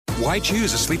Why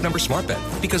choose a Sleep Number smart bed?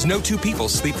 Because no two people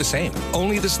sleep the same.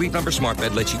 Only the Sleep Number smart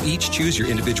bed lets you each choose your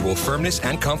individual firmness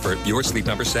and comfort, your Sleep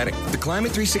Number setting. The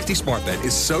Climate 360 smart bed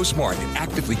is so smart it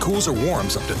actively cools or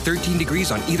warms up to 13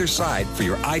 degrees on either side for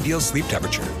your ideal sleep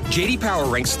temperature. JD Power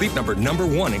ranks Sleep Number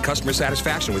 #1 in customer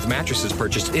satisfaction with mattresses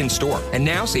purchased in-store. And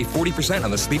now save 40% on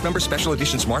the Sleep Number Special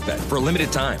Edition smart bed for a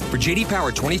limited time. For JD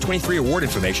Power 2023 award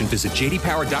information, visit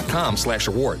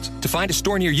jdpower.com/awards. To find a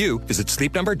store near you, visit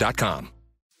sleepnumber.com.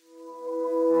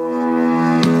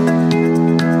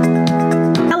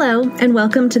 Hello, and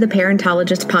welcome to the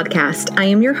Parentologist Podcast. I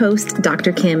am your host,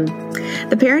 Dr. Kim.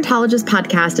 The Parentologist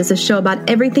Podcast is a show about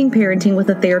everything parenting with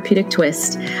a therapeutic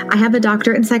twist. I have a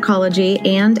doctorate in psychology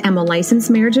and am a licensed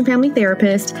marriage and family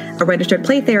therapist, a registered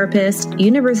play therapist,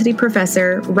 university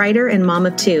professor, writer, and mom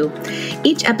of 2.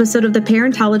 Each episode of the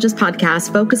Parentologist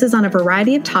Podcast focuses on a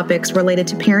variety of topics related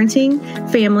to parenting,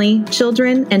 family,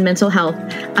 children, and mental health.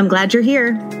 I'm glad you're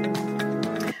here.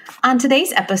 On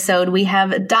today's episode, we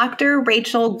have Dr.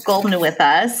 Rachel Goldman with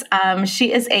us.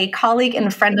 She is a colleague and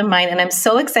a friend of mine, and I'm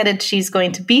so excited she's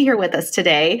going to be here with us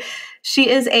today. She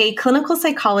is a clinical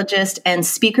psychologist and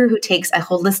speaker who takes a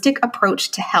holistic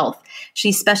approach to health.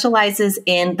 She specializes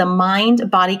in the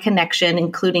mind-body connection,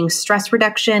 including stress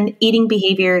reduction, eating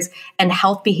behaviors, and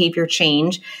health behavior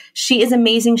change. She is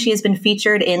amazing. She has been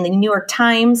featured in the New York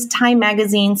Times, Time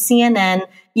Magazine, CNN,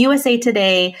 USA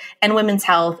Today, and Women's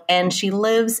Health, and she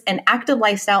lives an active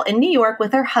lifestyle in New York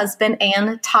with her husband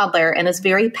and toddler, and is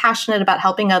very passionate about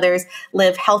helping others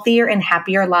live healthier and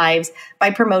happier lives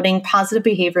by promoting positive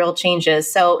behavioral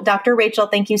changes. So, Dr. Rachel,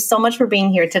 thank you so much for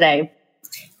being here today.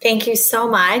 Thank you so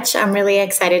much. I'm really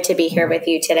excited to be here with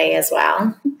you today as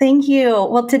well. Thank you.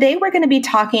 Well, today we're going to be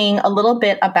talking a little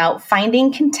bit about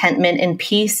finding contentment and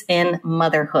peace in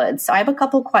motherhood. So I have a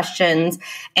couple questions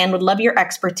and would love your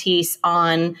expertise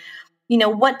on,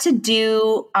 what to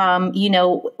do,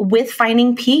 with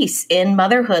finding peace in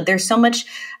motherhood. There's so much,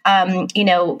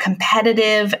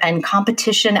 competitive and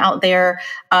competition out there,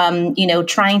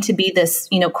 trying to be this,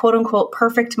 quote unquote,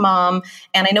 perfect mom.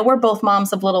 And I know we're both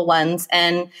moms of little ones,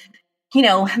 and,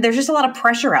 there's just a lot of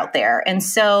pressure out there. And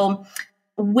so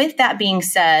with that being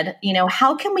said,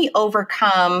 how can we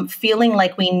overcome feeling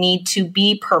like we need to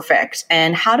be perfect?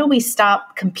 And how do we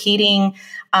stop competing,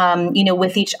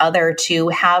 with each other to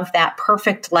have that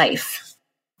perfect life?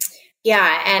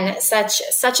 Yeah, and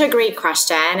such a great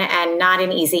question and not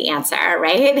an easy answer,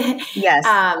 right? Yes.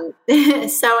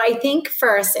 So I think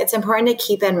first it's important to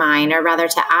keep in mind, or rather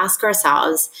to ask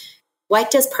ourselves,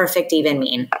 what does perfect even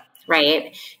mean?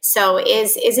 Right? So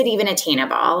is it even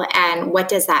attainable? And what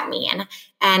does that mean?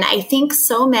 And I think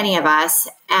so many of us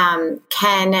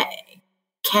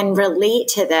can relate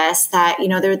to this, that,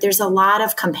 there's a lot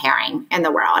of comparing in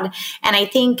the world. And I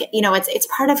think, it's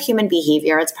part of human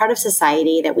behavior. It's part of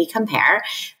society that we compare.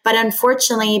 But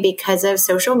unfortunately, because of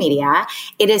social media,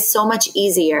 it is so much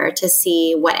easier to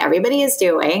see what everybody is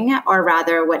doing, or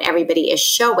rather what everybody is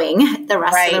showing the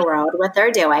rest of the world what they're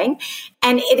doing.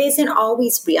 And it isn't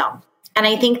always real. And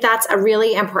I think that's a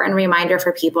really important reminder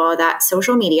for people that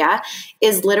social media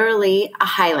is literally a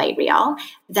highlight reel,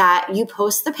 that you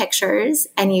post the pictures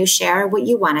and you share what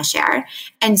you want to share.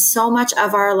 And so much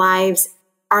of our lives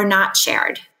are not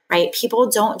shared, right? People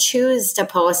don't choose to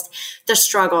post the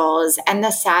struggles and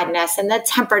the sadness and the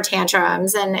temper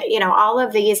tantrums and, all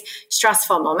of these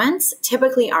stressful moments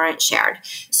typically aren't shared.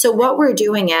 So what we're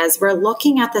doing is we're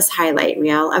looking at this highlight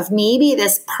reel of maybe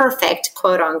this perfect,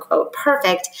 quote unquote,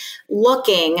 perfect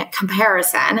looking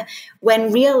comparison,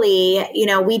 when really,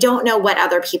 we don't know what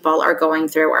other people are going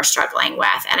through or struggling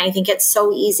with. And I think it's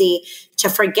so easy to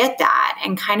forget that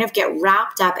and kind of get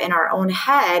wrapped up in our own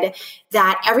head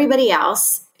that everybody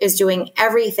else is doing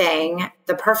everything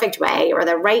the perfect way or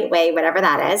the right way, whatever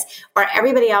that is, or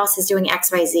everybody else is doing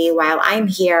XYZ while I'm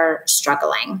here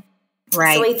struggling.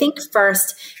 Right. So I think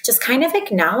first, just kind of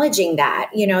acknowledging that,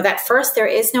 that first there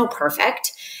is no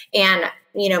perfect, and,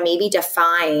 maybe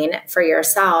define for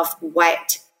yourself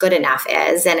what good enough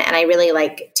is. And I really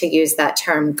like to use that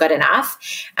term good enough,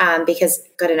 because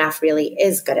good enough really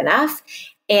is good enough.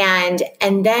 And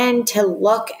then to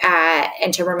look at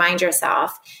and to remind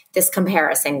yourself this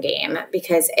comparison game,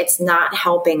 because it's not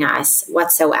helping us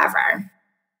whatsoever.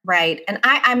 Right. And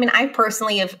I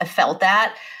personally have felt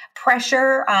that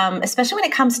pressure, especially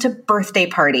when it comes to birthday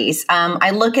parties.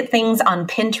 I look at things on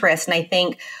Pinterest and I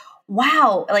think,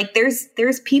 wow, like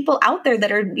there's people out there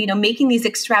that are, making these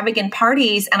extravagant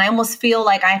parties, and I almost feel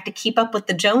like I have to keep up with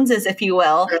the Joneses, if you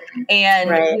will,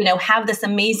 and, have this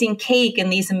amazing cake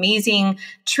and these amazing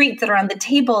treats that are on the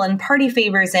table and party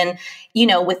favors. And,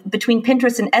 between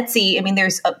Pinterest and Etsy, I mean,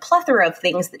 there's a plethora of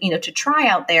things, to try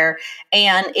out there.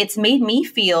 And it's made me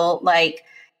feel like,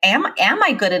 am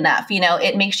I good enough?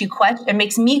 It makes you question, it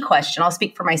makes me question, I'll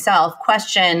speak for myself,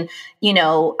 question,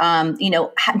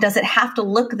 does it have to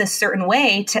look this certain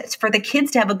way for the kids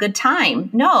to have a good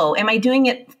time? No. Am I doing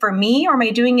it for me, or am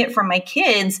I doing it for my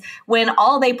kids when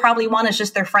all they probably want is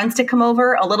just their friends to come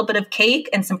over, a little bit of cake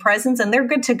and some presents, and they're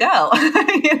good to go?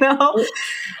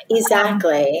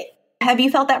 Exactly. Have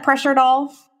you felt that pressure at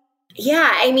all? Yeah.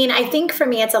 I mean, I think for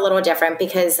me, it's a little different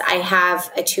because I have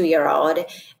a 2-year-old.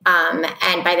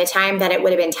 And by the time that it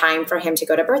would have been time for him to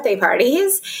go to birthday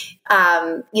parties,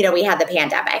 we had the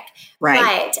pandemic.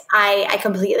 Right. But I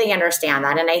completely understand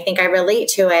that. And I think I relate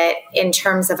to it in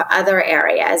terms of other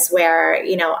areas where,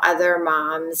 other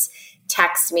moms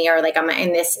text me, or like I'm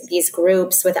in these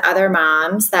groups with other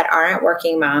moms that aren't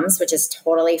working moms, which is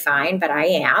totally fine, but I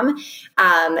am,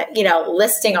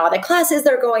 listing all the classes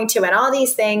they're going to and all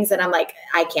these things. And I'm like,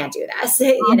 I can't do this,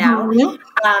 and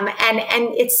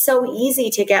it's so easy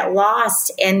to get lost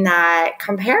in that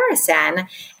comparison.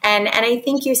 And I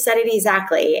think you said it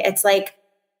exactly. It's like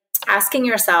asking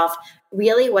yourself,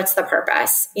 really, what's the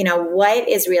purpose? What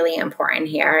is really important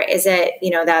here? Is it,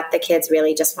 that the kids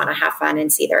really just want to have fun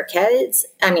and see their kids?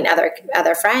 I mean,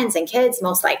 other friends and kids,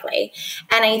 most likely.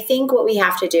 And I think what we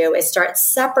have to do is start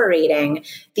separating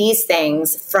these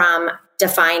things from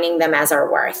defining them as our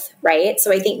worth, right?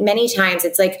 So I think many times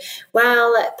it's like,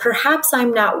 well, perhaps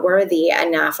I'm not worthy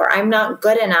enough, or I'm not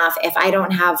good enough if I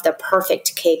don't have the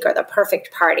perfect cake or the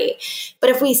perfect party.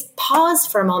 But if we pause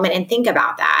for a moment and think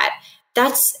about that,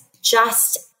 that's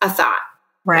just a thought,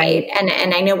 right?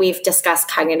 And I know we've discussed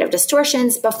cognitive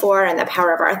distortions before and the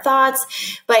power of our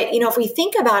thoughts, but if we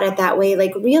think about it that way,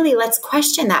 like really, let's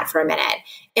question that for a minute.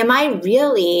 Am I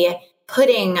really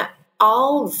putting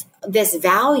all this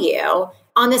value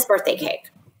on this birthday cake,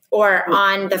 or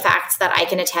on the fact that I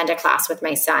can attend a class with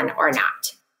my son or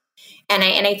not?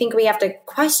 And I think we have to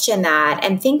question that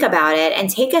and think about it and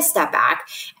take a step back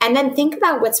and then think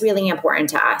about what's really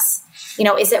important to us.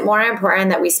 Is it more important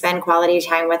that we spend quality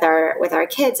time with our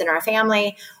kids and our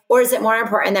family, or is it more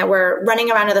important that we're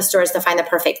running around to the stores to find the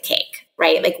perfect cake,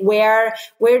 right? Like where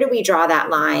do we draw that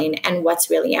line, and what's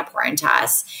really important to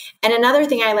us? And another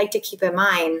thing I like to keep in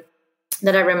mind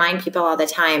that I remind people all the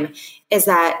time is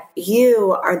that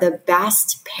you are the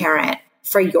best parent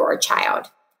for your child.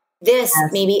 This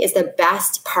maybe is the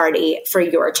best party for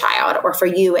your child or for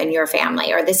you and your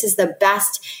family, or this is the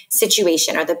best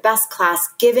situation or the best class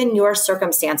given your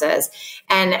circumstances.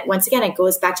 And once again, it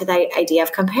goes back to that idea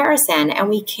of comparison, and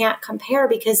we can't compare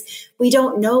because we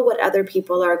don't know what other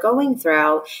people are going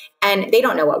through, and they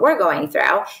don't know what we're going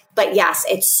through. But yes,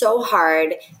 it's so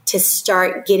hard to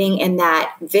start getting in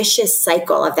that vicious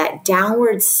cycle of that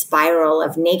downward spiral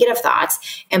of negative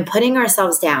thoughts and putting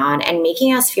ourselves down and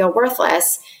making us feel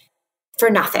worthless for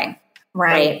nothing.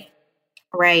 Right.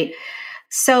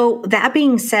 So that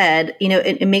being said,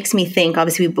 it makes me think,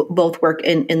 obviously we both work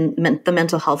in the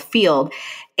mental health field.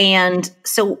 And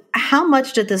so how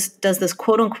much does this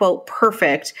quote unquote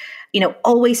perfect,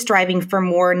 always striving for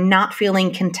more, not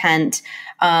feeling content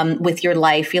with your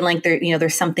life, feeling like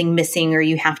there's something missing or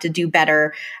you have to do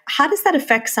better. How does that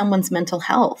affect someone's mental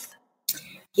health?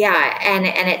 Yeah.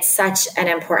 And it's such an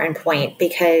important point,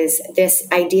 because this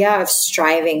idea of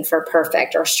striving for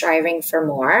perfect or striving for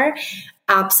more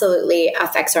absolutely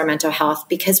affects our mental health,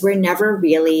 because we're never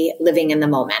really living in the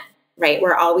moment, right?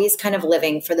 We're always kind of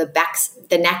living for the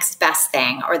next best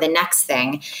thing or the next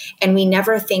thing. And we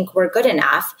never think we're good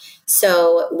enough.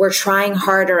 So we're trying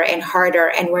harder and harder,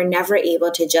 and we're never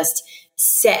able to just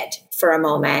sit for a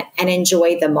moment and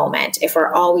enjoy the moment if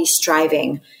we're always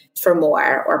striving for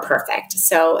more or perfect.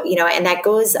 So, and that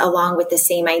goes along with the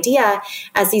same idea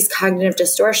as these cognitive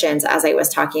distortions, as I was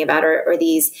talking about, or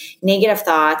these negative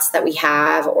thoughts that we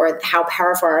have, or how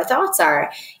powerful our thoughts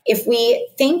are. If we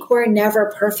think we're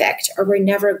never perfect or we're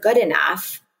never good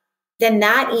enough, then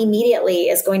that immediately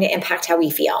is going to impact how we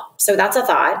feel. So that's a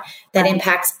thought that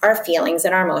impacts our feelings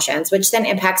and our emotions, which then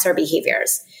impacts our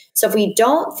behaviors. So if we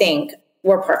don't think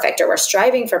we're perfect or we're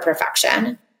striving for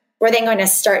perfection, we're then going to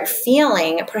start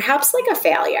feeling perhaps like a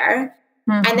failure.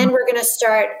 Mm-hmm. And then we're going to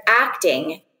start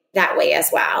acting that way as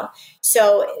well.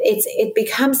 So it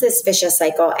becomes this vicious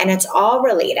cycle, and it's all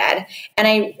related. And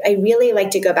I really like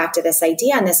to go back to this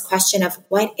idea and this question of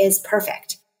what is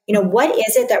perfect? What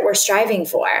is it that we're striving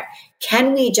for?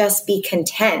 Can we just be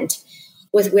content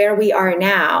with where we are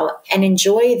now and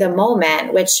enjoy the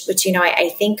moment, which, I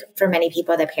think for many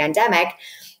people, the pandemic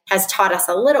has taught us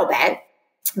a little bit.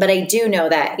 But I do know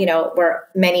that, where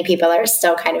many people are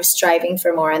still kind of striving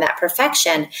for more and that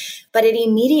perfection, but it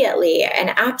immediately and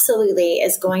absolutely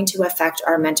is going to affect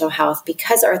our mental health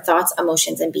because our thoughts,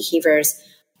 emotions, and behaviors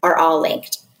are all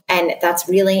linked. And that's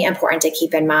really important to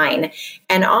keep in mind.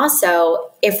 And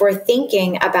also, if we're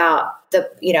thinking about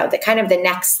the kind of the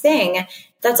next thing,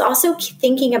 that's also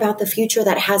thinking about the future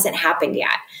that hasn't happened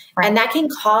yet. Right. And that can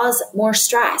cause more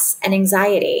stress and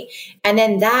anxiety. And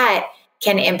then that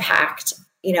can impact,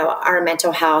 our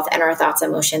mental health and our thoughts,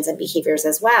 emotions, and behaviors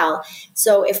as well.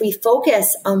 So if we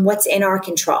focus on what's in our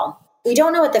control, we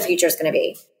don't know what the future is going to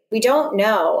be. We don't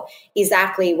know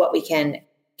exactly what we can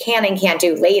and can't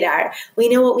do later. We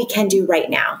know what we can do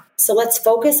right now. So let's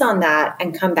focus on that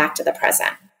and come back to the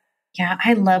present. Yeah,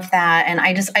 I love that. And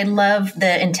I love the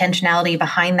intentionality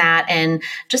behind that and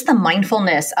just the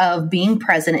mindfulness of being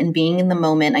present and being in the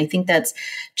moment. I think that's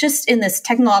just in this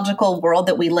technological world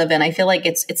that we live in. I feel like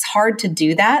it's hard to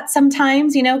do that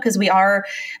sometimes, because we are,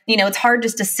 it's hard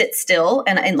just to sit still.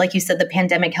 And like you said, the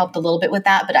pandemic helped a little bit with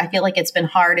that, but I feel like it's been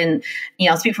hard. And,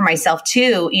 I'll speak for myself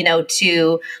too,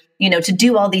 to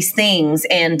do all these things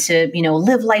and to,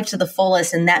 live life to the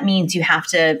fullest. And that means you have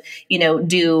to,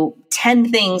 do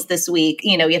 10 things this week.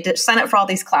 You have to sign up for all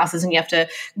these classes and you have to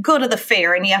go to the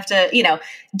fair and you have to,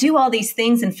 do all these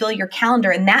things and fill your calendar.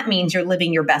 And that means you're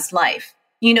living your best life.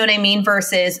 You know what I mean?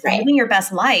 Versus living your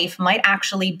best life might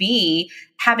actually be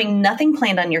having nothing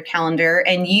planned on your calendar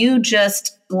and you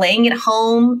just laying at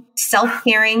home,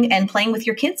 self-caring and playing with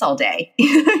your kids all day,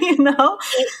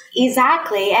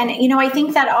 Exactly. And, I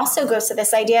think that also goes to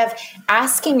this idea of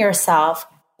asking yourself,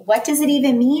 what does it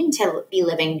even mean to be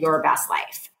living your best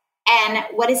life? And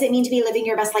what does it mean to be living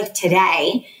your best life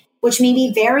today, which may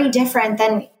be very different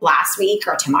than last week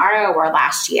or tomorrow or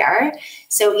last year.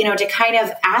 So, to kind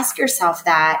of ask yourself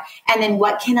that, and then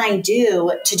what can I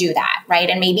do to do that, right?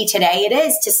 And maybe today it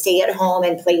is to stay at home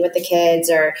and play with the kids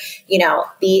or,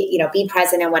 be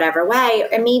present in whatever way.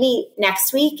 Or maybe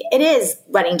next week it is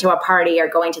running to a party or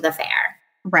going to the fair.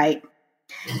 Right.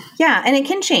 Yeah. And it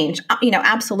can change,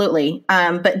 absolutely.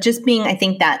 But just being, I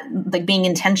think that like being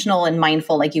intentional and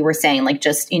mindful, like you were saying, like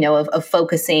just, of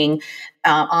focusing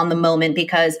on the moment,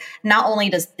 because not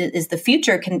only is the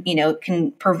future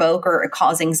can provoke or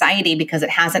cause anxiety because it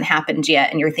hasn't happened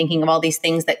yet. And you're thinking of all these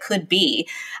things that could be.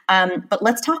 But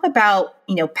let's talk about,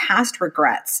 past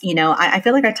regrets. I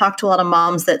feel like I talk to a lot of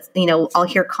moms that, I'll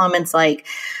hear comments like,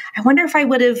 I wonder if I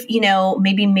would have,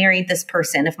 maybe married this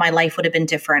person if my life would have been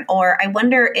different. Or I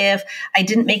wonder if I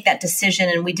didn't make that decision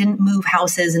and we didn't move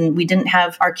houses and we didn't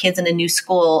have our kids in a new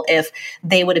school, if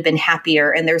they would have been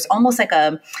happier. And there's almost like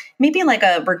maybe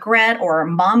a regret or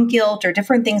mom guilt or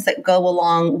different things that go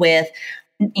along with,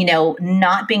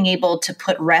 not being able to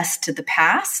put rest to the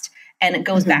past. And it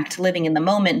goes back to living in the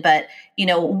moment. But,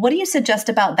 what do you suggest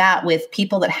about that with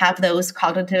people that have those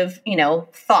cognitive,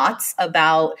 thoughts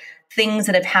about things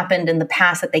that have happened in the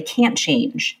past that they can't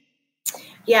change?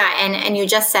 Yeah. And you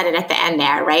just said it at the end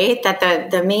there, right? That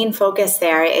the main focus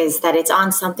there is that it's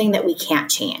on something that we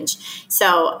can't change.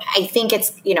 So I think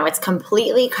it's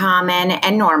completely common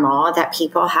and normal that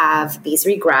people have these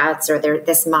regrets or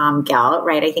this mom guilt,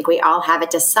 right? I think we all have it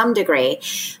to some degree,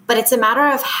 but it's a matter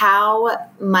of how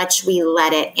much we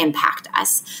let it impact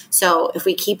us. So if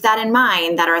we keep that in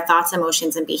mind, that our thoughts,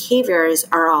 emotions, and behaviors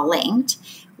are all linked,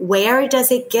 where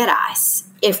does it get us?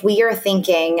 If we are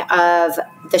thinking of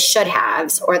the should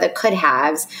haves or the could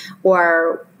haves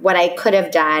or what I could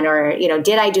have done or,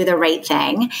 did I do the right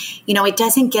thing? It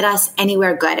doesn't get us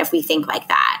anywhere good if we think like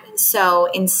that. So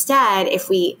instead, if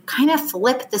we kind of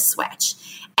flip the switch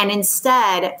and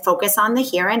instead focus on the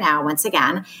here and now once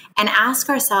again and ask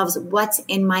ourselves, what's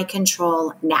in my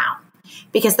control now?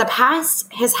 Because the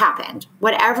past has happened.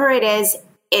 Whatever it is,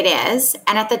 it is.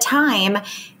 And at the time,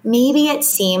 maybe it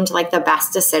seemed like the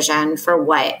best decision for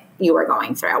what you were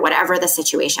going through, whatever the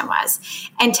situation was.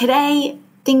 And today,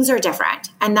 things are different,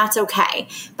 and that's okay.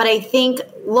 But I think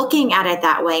looking at it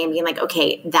that way and being like,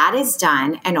 okay, that is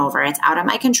done and over. It's out of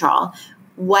my control.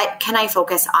 What can I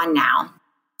focus on now?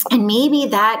 And maybe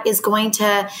that is going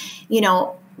to,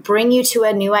 bring you to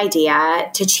a new idea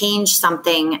to change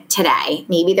something today.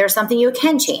 Maybe there's something you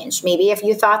can change. Maybe if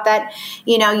you thought that,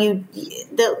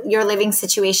 your living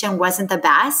situation wasn't the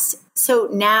best, so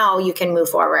now you can move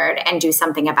forward and do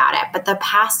something about it. But the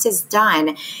past is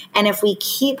done. And if we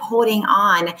keep holding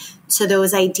on to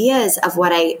those ideas of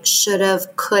what I should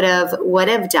have, could have, would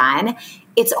have done,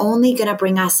 it's only going to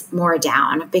bring us more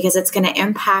down because it's going to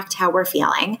impact how we're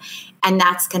feeling. And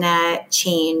that's going to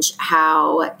change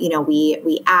how,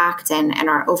 we act and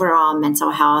our overall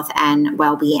mental health and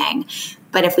well-being.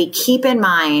 But if we keep in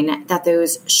mind that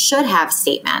those should have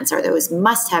statements or those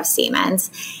must have statements,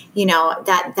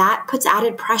 that puts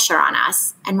added pressure on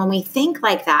us. And when we think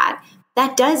like that,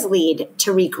 that does lead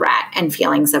to regret and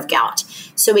feelings of guilt.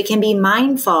 So we can be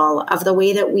mindful of the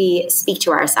way that we speak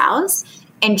to ourselves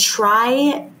and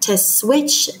try to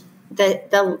switch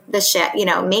the shift,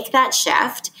 make that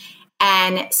shift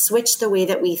and switch the way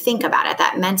that we think about it,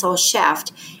 that mental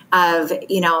shift of,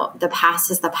 the past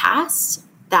is the past.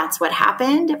 That's what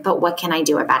happened, but what can I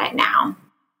do about it now?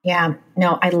 Yeah,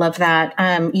 no, I love that.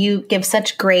 You give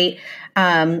such great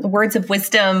words of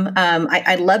wisdom.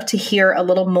 I'd love to hear a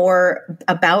little more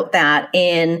about that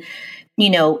in,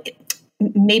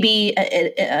 maybe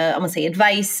I want to say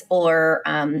advice or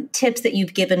tips that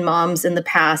you've given moms in the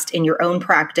past in your own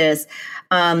practice,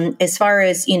 as far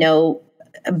as,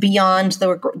 beyond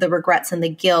the regrets and the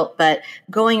guilt, but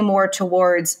going more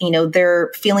towards, they're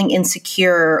feeling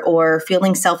insecure or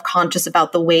feeling self-conscious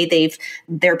about the way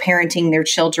they're parenting their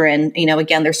children.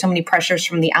 Again, there's so many pressures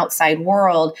from the outside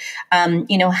world.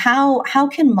 How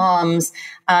can moms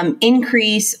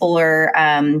increase or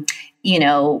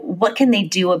what can they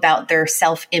do about their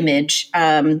self-image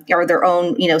or their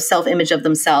own, self-image of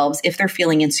themselves if they're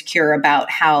feeling insecure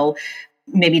about how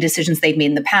maybe decisions they've made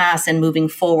in the past and moving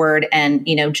forward and,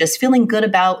 just feeling good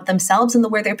about themselves and the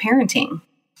way they're parenting?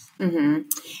 Mm-hmm.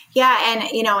 Yeah. And,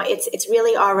 it's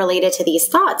really all related to these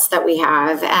thoughts that we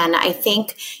have. And I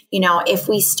think, if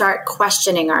we start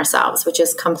questioning ourselves, which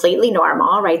is completely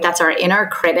normal, right? That's our inner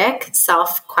critic,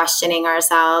 self-questioning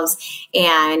ourselves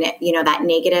and, that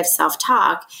negative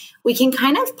self-talk, we can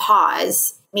kind of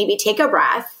pause, maybe take a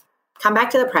breath, come back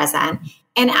to the present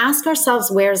and ask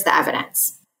ourselves, where's the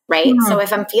evidence? Right. Mm-hmm. So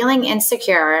if I'm feeling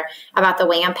insecure about the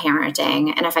way I'm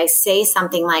parenting, and if I say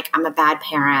something like I'm a bad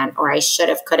parent, or I should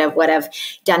have, could have, would have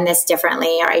done this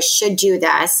differently, or I should do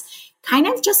this, kind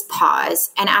of just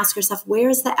pause and ask yourself,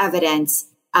 where's the evidence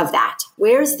of that?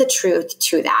 Where's the truth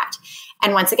to that?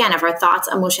 And once again, if our thoughts,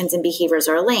 emotions, and behaviors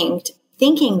are linked,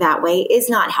 thinking that way is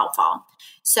not helpful.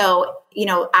 So,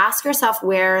 ask yourself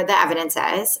where the evidence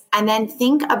is, and then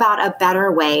think about a better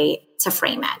way to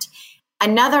frame it.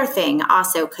 Another thing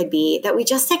also could be that we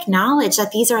just acknowledge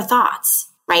that these are thoughts,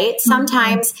 right? Mm-hmm.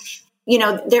 Sometimes,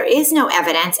 there is no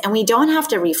evidence and we don't have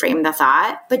to reframe the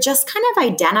thought, but just kind of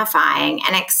identifying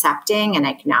and accepting and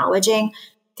acknowledging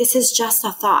this is just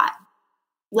a thought.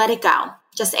 Let it go.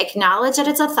 Just acknowledge that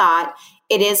it's a thought.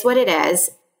 It is what it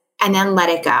is, and then let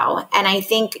it go. And I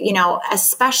think,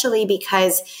 especially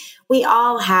because we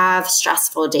all have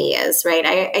stressful days,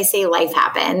 right? I say life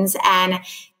happens, and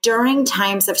during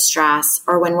times of stress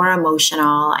or when we're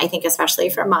emotional, I think especially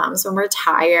for moms, when we're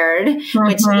tired, mm-hmm.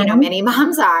 which, many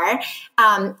moms are,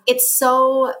 it's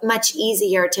so much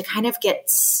easier to kind of get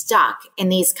stuck in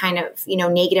these kind of,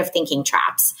 negative thinking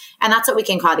traps. And that's what we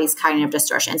can call these cognitive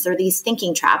distortions. They're these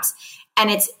thinking traps. And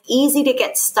it's easy to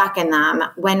get stuck in them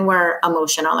when we're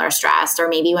emotional or stressed, or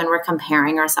maybe when we're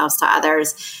comparing ourselves to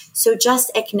others. So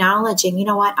just acknowledging, you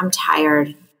know what, I'm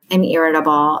tired. I'm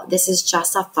irritable. This is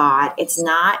just a thought. It's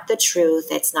not the truth.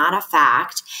 It's not a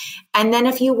fact. And then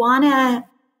if you want to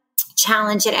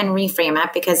challenge it and reframe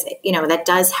it, because, that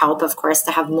does help, of course,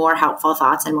 to have more helpful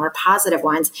thoughts and more positive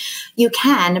ones, you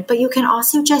can, but you can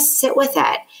also just sit with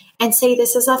it and say,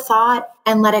 this is a thought,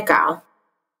 and let it go.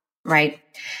 Right.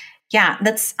 Yeah,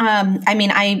 that's,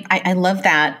 I love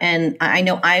that. And I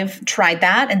know I've tried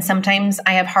that. And sometimes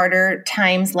I have harder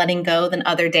times letting go than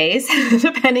other days,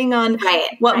 depending on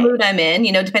what mood I'm in,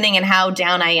 depending on how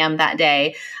down I am that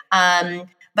day.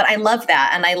 But I love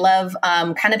that. And I love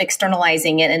kind of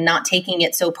externalizing it and not taking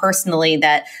it so personally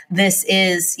that this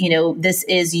is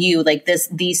you, like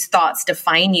these thoughts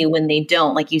define you when they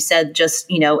don't. Like you said, just,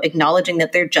 acknowledging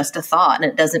that they're just a thought,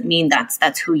 and it doesn't mean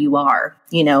that's who you are,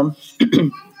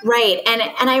 Right.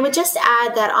 And I would just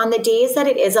add that on the days that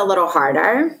it is a little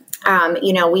harder,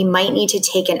 we might need to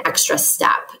take an extra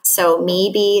step. So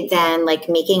maybe then like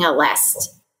making a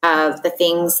list of the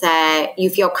things that you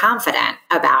feel confident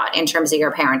about in terms of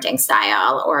your parenting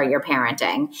style or your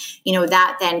parenting,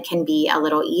 that then can be a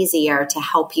little easier to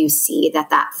help you see that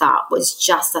thought was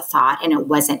just a thought and it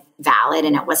wasn't valid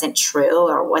and it wasn't true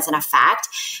or wasn't a fact,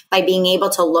 by being able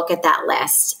to look at that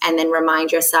list and then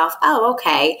remind yourself, oh,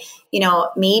 okay,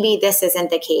 maybe this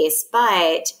isn't the case,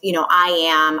 but, I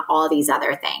am all these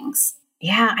other things.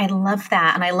 Yeah, I love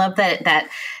that. And I love that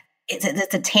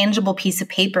it's a tangible piece of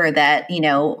paper that,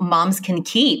 moms can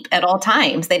keep at all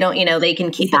times. They don't, they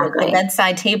can keep it at the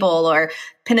bedside table or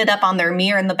pin it up on their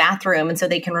mirror in the bathroom. And so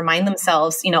they can remind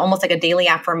themselves, almost like a daily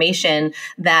affirmation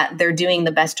that they're doing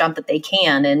the best job that they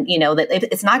can. And, that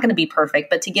it's not going to be perfect,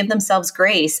 but to give themselves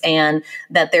grace and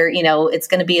that they're, it's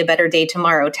going to be a better day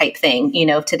tomorrow type thing.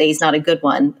 If today's not a good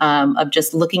one, of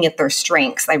just looking at their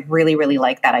strengths. I really, really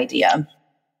like that idea.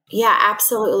 Yeah,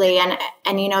 absolutely. And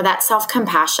that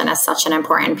self-compassion is such an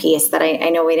important piece that I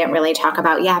know we didn't really talk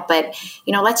about yet, but,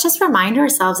 let's just remind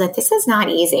ourselves that this is not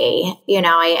easy.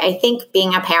 I think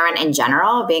being a parent in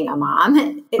general, being a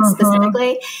mom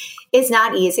specifically, is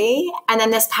not easy. And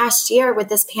then this past year with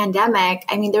this pandemic,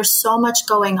 there's so much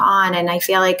going on. And I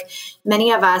feel like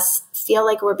many of us feel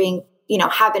like we're being,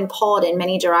 have been pulled in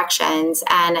many directions.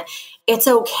 And it's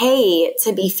okay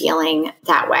to be feeling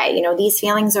that way. These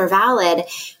feelings are valid,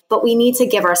 but we need to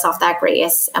give ourselves that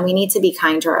grace and we need to be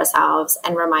kind to ourselves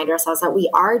and remind ourselves that we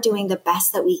are doing the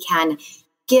best that we can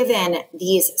given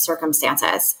these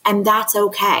circumstances. And that's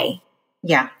okay.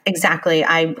 Yeah, exactly.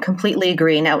 I completely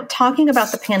agree. Now, talking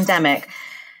about the pandemic,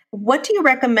 what do you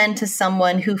recommend to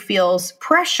someone who feels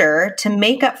pressure to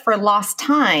make up for lost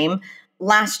time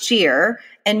last year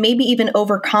and maybe even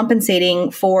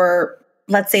overcompensating for,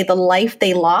 let's say, the life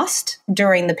they lost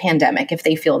during the pandemic, if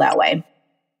they feel that way?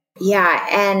 Yeah.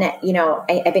 And,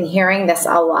 I've been hearing this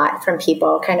a lot from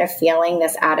people kind of feeling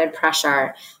this added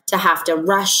pressure to have to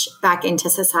rush back into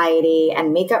society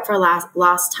and make up for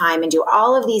lost time and do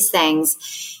all of these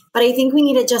things. But I think we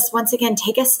need to just, once again,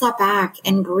 take a step back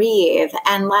and breathe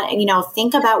and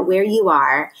think about where you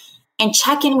are and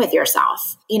check in with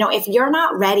yourself. If you're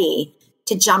not ready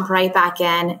to jump right back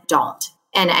in, don't.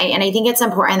 And I think it's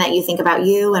important that you think about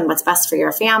you and what's best for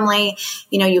your family.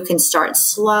 You can start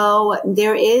slow.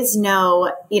 There is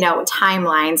no,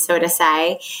 timeline, so to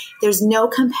say. There's no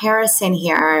comparison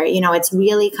here. It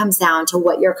really comes down to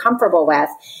what you're comfortable with.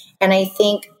 And I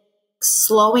think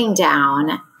slowing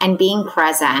down and being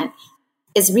present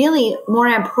is really more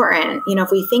important,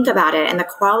 if we think about it, and the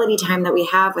quality time that we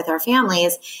have with our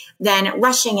families, than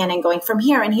rushing in and going from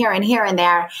here and here and here and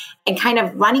there and kind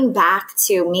of running back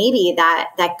to maybe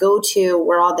that go-to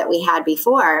world that we had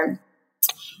before.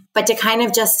 But to kind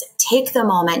of just take the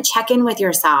moment, check in with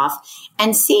yourself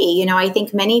and see, I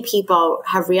think many people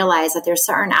have realized that there's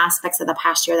certain aspects of the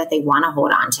past year that they want to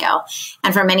hold on to.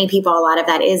 And for many people, a lot of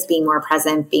that is being more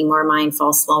present, being more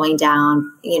mindful, slowing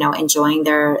down, enjoying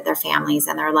their families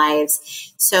and their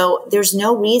lives. So there's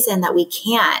no reason that we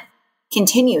can't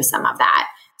continue some of that.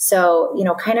 So,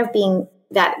 kind of being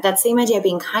that same idea of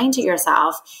being kind to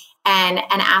yourself and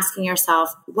asking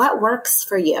yourself what works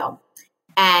for you.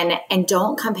 And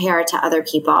don't compare it to other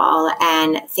people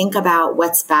and think about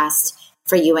what's best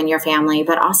for you and your family,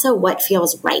 but also what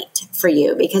feels right for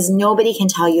you, because nobody can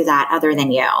tell you that other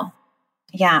than you.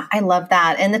 Yeah, I love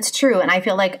that. And it's true. And I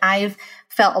feel like I've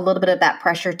felt a little bit of that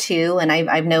pressure too. And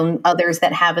I've known others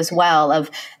that have as well,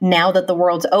 of now that the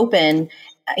world's open,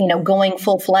 going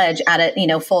full-fledged at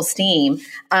it, full steam.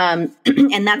 And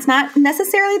that's not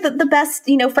necessarily the best,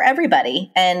 for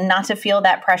everybody, and not to feel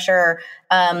that pressure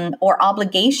or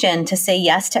obligation to say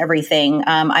yes to everything.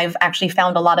 I've actually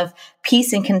found a lot of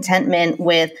peace and contentment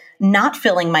with not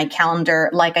filling my calendar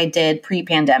like I did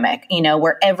pre-pandemic,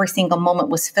 where every single moment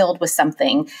was filled with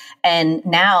something. And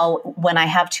now when I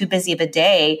have too busy of a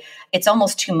day, it's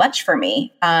almost too much for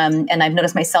me. And I've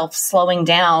noticed myself slowing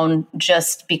down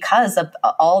just because of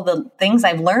all the things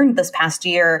I've learned this past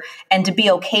year, and to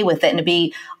be okay with it and to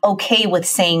be okay with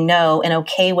saying no and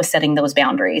okay with setting those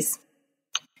boundaries.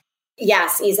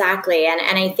 Yes, exactly. And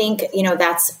I think,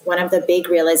 that's one of the big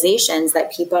realizations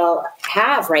that people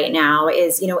have right now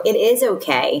is, it is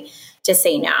okay to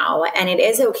say no, and it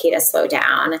is okay to slow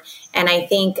down. And I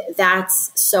think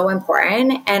that's so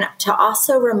important. And to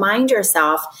also remind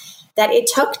yourself that it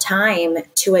took time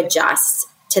to adjust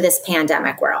to this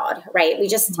pandemic world, right?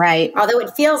 Although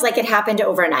it feels like it happened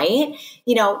overnight,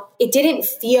 it didn't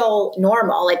feel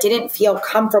normal. It didn't feel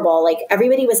comfortable. Like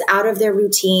everybody was out of their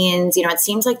routines. It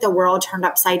seems like the world turned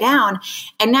upside down.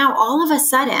 And now all of a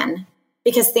sudden,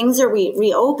 because things are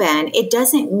reopened, it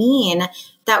doesn't mean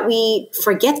that we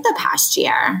forget the past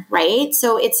year, right?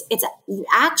 So it's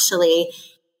actually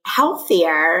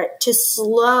healthier to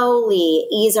slowly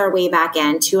ease our way back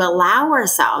in, to allow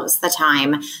ourselves the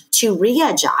time to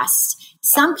readjust.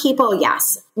 Some people,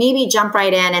 yes, maybe jump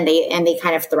right in and they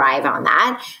kind of thrive on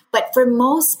that. But for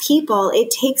most people, it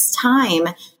takes time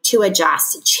to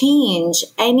adjust.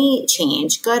 Any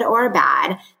change, good or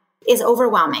bad, is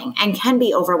overwhelming and can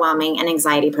be overwhelming and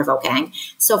anxiety provoking.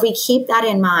 So if we keep that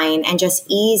in mind and just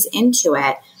ease into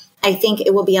it, I think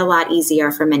it will be a lot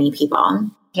easier for many people.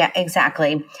 Yeah,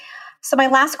 exactly. So my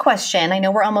last question, I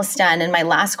know we're almost done, and my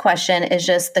last question is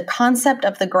just the concept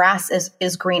of the grass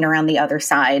is greener on the other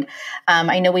side.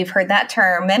 I know we've heard that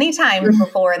term many times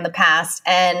before in the past.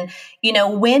 And,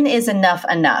 when is enough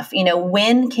enough?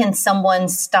 When can someone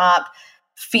stop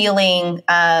feeling,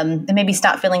 maybe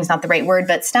stop feeling is not the right word,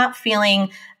 but stop feeling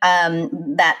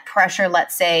that pressure,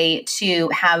 let's say, to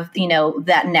have,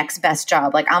 that next best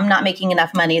job. Like, I'm not making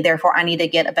enough money, therefore I need to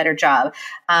get a better job.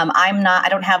 I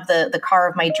don't have the car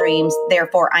of my dreams,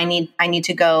 therefore I need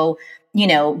to go,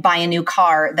 buy a new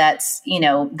car that's,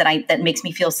 that makes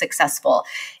me feel successful.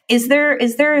 Is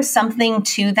there something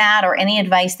to that, or any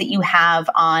advice that you have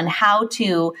on how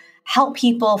to help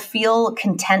people feel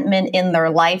contentment in their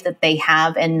life that they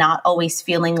have, and not always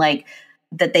feeling like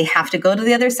that they have to go to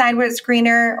the other side where it's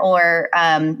greener, or,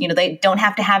 they don't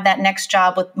have to have that next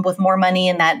job with more money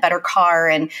and that better car?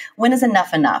 And when is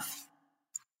enough enough?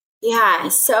 Yeah.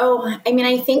 So,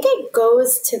 I think it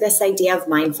goes to this idea of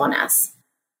mindfulness.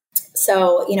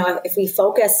 So, if we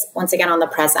focus once again on the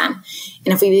present,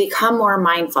 and if we become more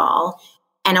mindful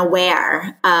and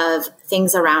aware of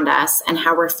things around us and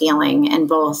how we're feeling in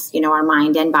both, our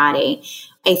mind and body,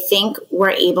 I think we're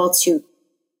able to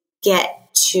get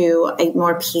to a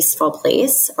more peaceful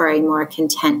place, or a more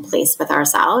content place with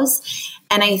ourselves.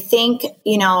 And I think,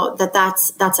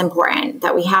 that's important,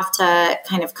 that we have to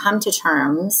kind of come to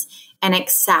terms and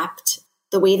accept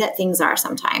the way that things are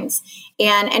sometimes.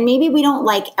 And maybe we don't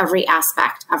like every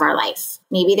aspect of our life.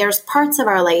 Maybe there's parts of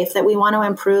our life that we want to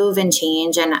improve and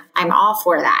change. And I'm all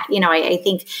for that. I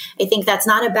think that's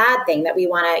not a bad thing, that we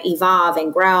want to evolve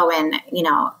and grow and,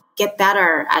 get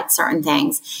better at certain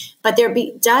things. But there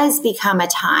does become a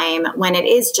time when it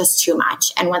is just too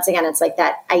much. And once again, it's like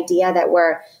that idea that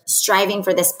we're striving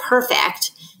for this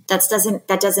perfect that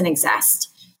doesn't exist.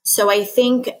 So I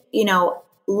think,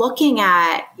 looking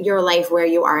at your life where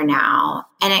you are now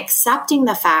and accepting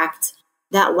the fact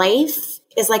that life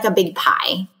is like a big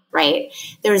pie, right?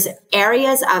 There's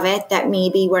areas of it that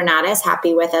maybe we're not as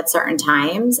happy with at certain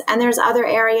times, and there's other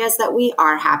areas that we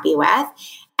are happy with.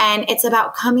 And it's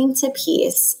about coming to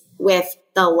peace with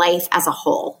the life as a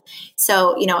whole.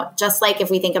 So, just like if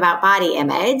we think about body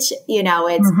image,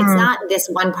 it's not this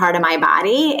one part of my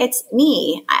body. It's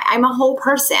me. I'm a whole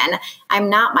person. I'm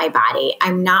not my body.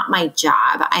 I'm not my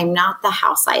job. I'm not the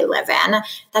house I live in.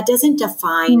 That doesn't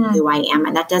define who I am,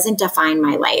 and that doesn't define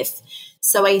my life.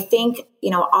 So I think,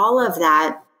 all of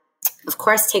that, of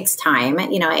course, takes time.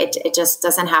 It just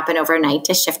doesn't happen overnight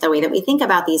to shift the way that we think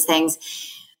about these things.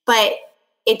 But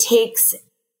it takes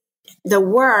the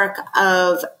work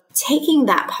of taking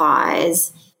that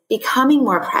pause, becoming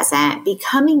more present,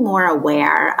 becoming more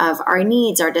aware of our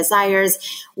needs, our desires,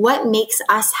 what makes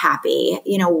us happy,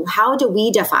 how do we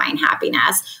define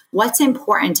happiness, what's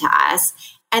important to us,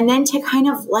 and then to kind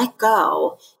of let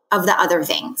go of the other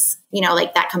things,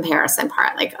 like that comparison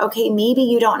part, like, okay, maybe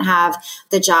you don't have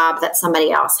the job that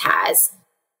somebody else has.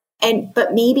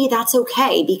 But maybe that's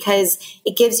okay, because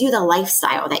it gives you the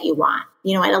lifestyle that you want.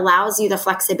 It allows you the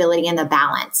flexibility and the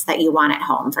balance that you want at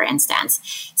home, for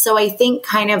instance. So I think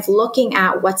kind of looking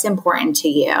at what's important to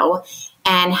you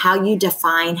and how you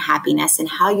define happiness and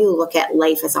how you look at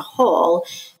life as a whole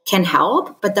can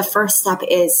help. But the first step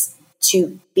is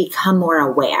to become more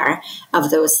aware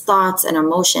of those thoughts and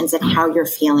emotions and how you're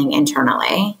feeling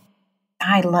internally.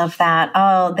 I love that.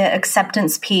 Oh, the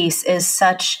acceptance piece is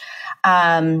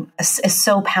is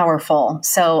so powerful.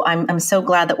 So I'm so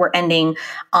glad that we're ending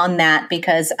on that,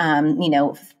 because,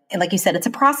 like you said, it's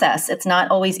a process. It's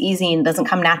not always easy and doesn't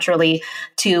come naturally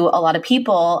to a lot of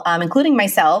people, including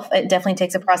myself. It definitely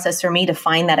takes a process for me to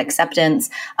find that acceptance,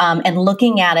 and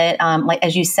looking at it, like,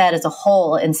 as you said, as a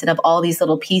whole, instead of all these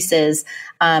little pieces.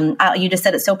 You just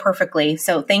said it so perfectly.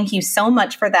 So thank you so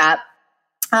much for that.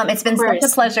 It's been such a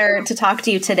pleasure to talk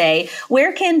to you today.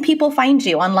 Where can people find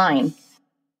you online?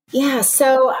 Yeah,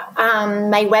 so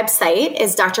my website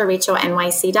is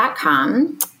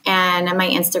drrachelnyc.com, and my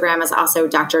Instagram is also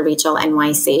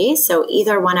drrachelnyc. So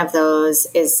either one of those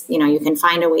is, you can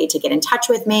find a way to get in touch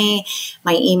with me.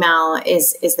 My email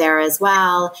is there as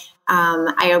well.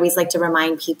 I always like to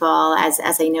remind people,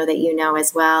 as I know that you know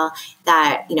as well,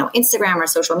 that, Instagram or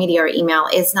social media or email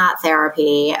is not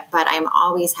therapy, but I'm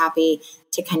always happy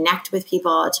to connect with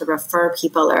people, to refer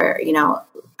people, or,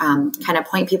 kind of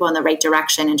point people in the right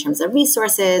direction in terms of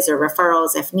resources or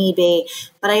referrals if need be.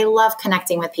 But I love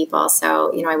connecting with people.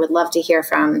 So, I would love to hear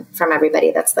from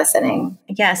everybody that's listening.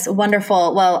 Yes,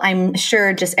 wonderful. Well, I'm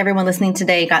sure just everyone listening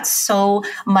today got so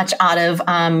much out of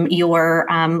your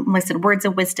words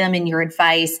of wisdom and your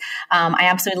advice. I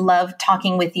absolutely love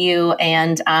talking with you,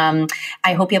 and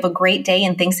I hope you have a great day.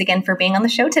 And thanks again for being on the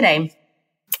show today.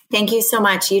 Thank you so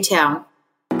much. You too.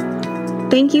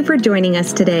 Thank you for joining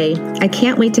us today. I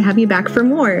can't wait to have you back for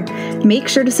more. Make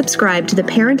sure to subscribe to the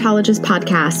Parentologist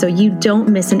podcast so you don't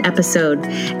miss an episode,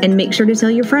 and make sure to tell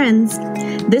your friends.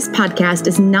 This podcast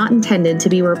is not intended to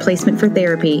be a replacement for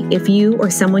therapy. If you or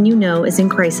someone you know is in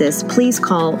crisis, please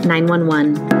call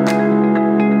 911.